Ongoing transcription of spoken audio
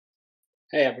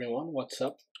Hey everyone, what's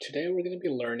up? Today we're going to be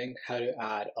learning how to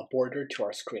add a border to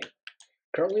our screen.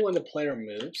 Currently when the player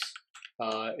moves,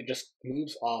 it just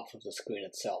moves off of the screen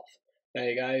itself. Now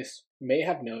you guys may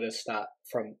have noticed that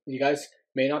you guys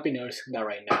may not be noticing that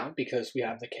right now because we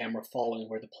have the camera following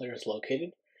where the player is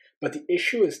located. But the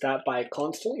issue is that by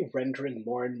constantly rendering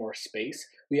more and more space,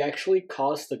 we actually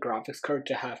cause the graphics card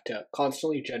to have to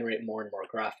constantly generate more and more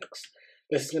graphics.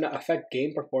 This is going to affect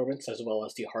game performance as well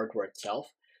as the hardware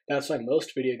itself. That's why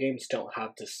most video games don't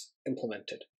have this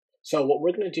implemented. So what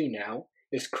we're going to do now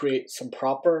is create some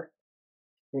proper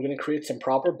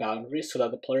boundaries so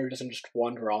that the player doesn't just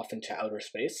wander off into outer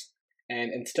space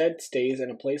and instead stays in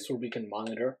a place where we can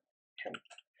monitor him.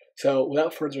 So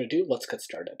without further ado, let's get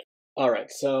started.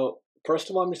 Alright, so first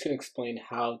of all, I'm just going to explain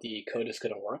how the code is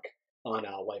going to work on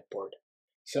a whiteboard.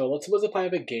 So let's suppose if I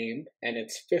have a game and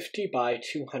it's 50 by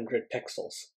 200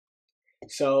 pixels.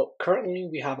 So currently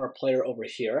we have our player over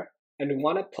here and we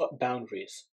want to put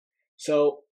boundaries.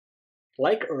 So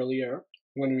like earlier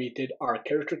when we did our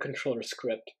character controller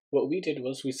script, what we did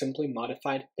was we simply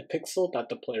modified the pixel that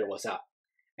the player was at.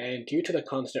 And due to the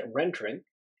constant rendering,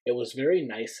 it was very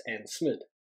nice and smooth.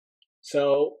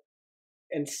 So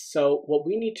what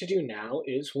we need to do now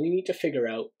is we need to figure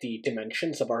out the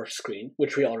dimensions of our screen,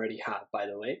 which we already have, by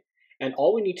the way. And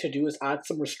all we need to do is add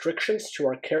some restrictions to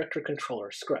our character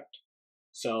controller script.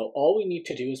 So all we need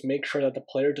to do is make sure that the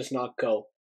player does not go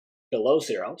below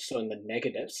 0, so in the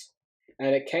negatives,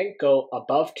 and it can't go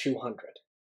above 200,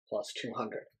 plus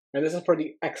 200. And this is for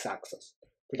the x-axis.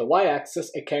 For the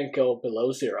y-axis, it can't go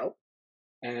below 0,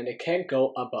 and it can't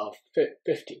go above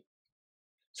 50.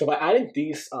 So by adding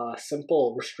these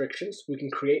simple restrictions, we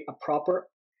can create a proper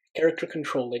character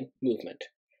controlling movement.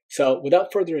 So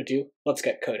without further ado, let's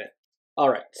get coding.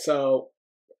 Alright, so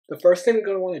the first thing we're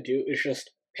going to want to do is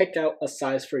just pick out a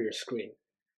size for your screen.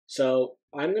 So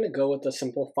I'm going to go with a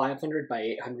simple 500 by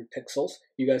 800 pixels.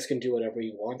 You guys can do whatever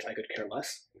you want, I could care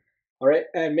less. Alright,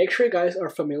 and make sure you guys are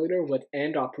familiar with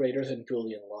AND operators and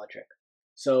Boolean logic.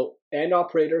 So AND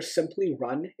operators simply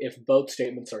run if both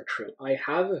statements are true. I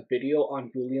have a video on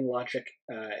Boolean logic,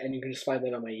 and you can just find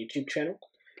that on my YouTube channel.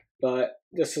 But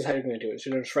this is how you're going to do it. So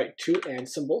you're going to just write two AND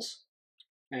symbols,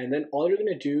 and then all you're going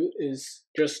to do is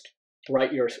just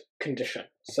write your condition.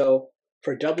 So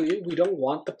for W, we don't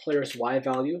want the player's Y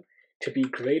value to be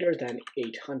greater than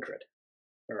 800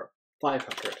 or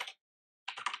 500.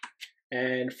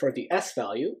 And for the S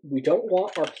value, we don't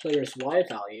want our player's Y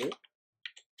value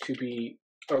to be,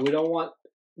 and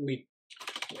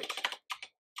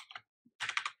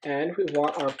we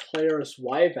want our player's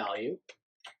Y value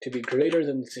to be greater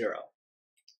than 0.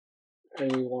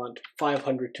 And we want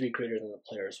 500 to be greater than the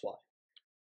player's Y.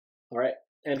 Alright,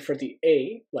 and for the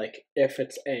A, like if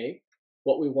it's A,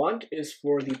 what we want is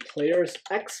for the player's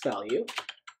X value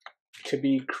to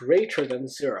be greater than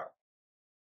 0.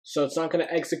 So it's not going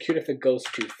to execute if it goes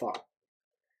too far.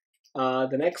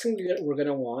 The next thing we're going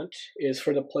to want is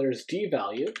for the player's D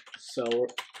value. So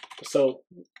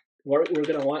what we're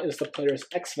going to want is the player's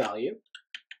X value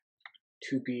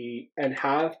to be, and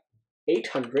have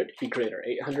 800 be greater.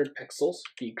 800 pixels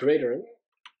be greater.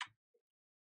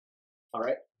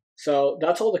 Alright, so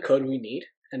that's all the code we need.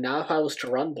 And now if I was to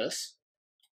run this,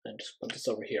 and just put this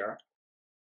over here,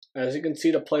 as you can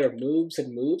see, the player moves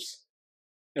and moves,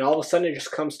 and all of a sudden it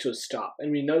just comes to a stop.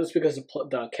 And we know this because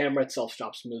the camera itself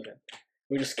stops moving.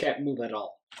 We just can't move at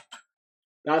all.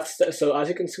 So as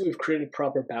you can see, we've created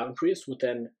proper boundaries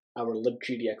within our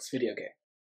LibGDX video game.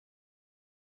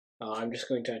 I'm just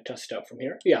going to test it out from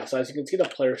here. Yeah, so as you can see, the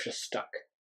player's just stuck.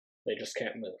 They just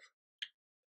can't move.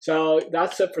 So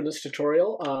that's it for this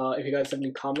tutorial. If you guys have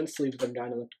any comments, leave them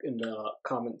down in the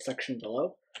comment section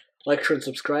below. Like, share, and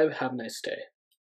subscribe. Have a nice day.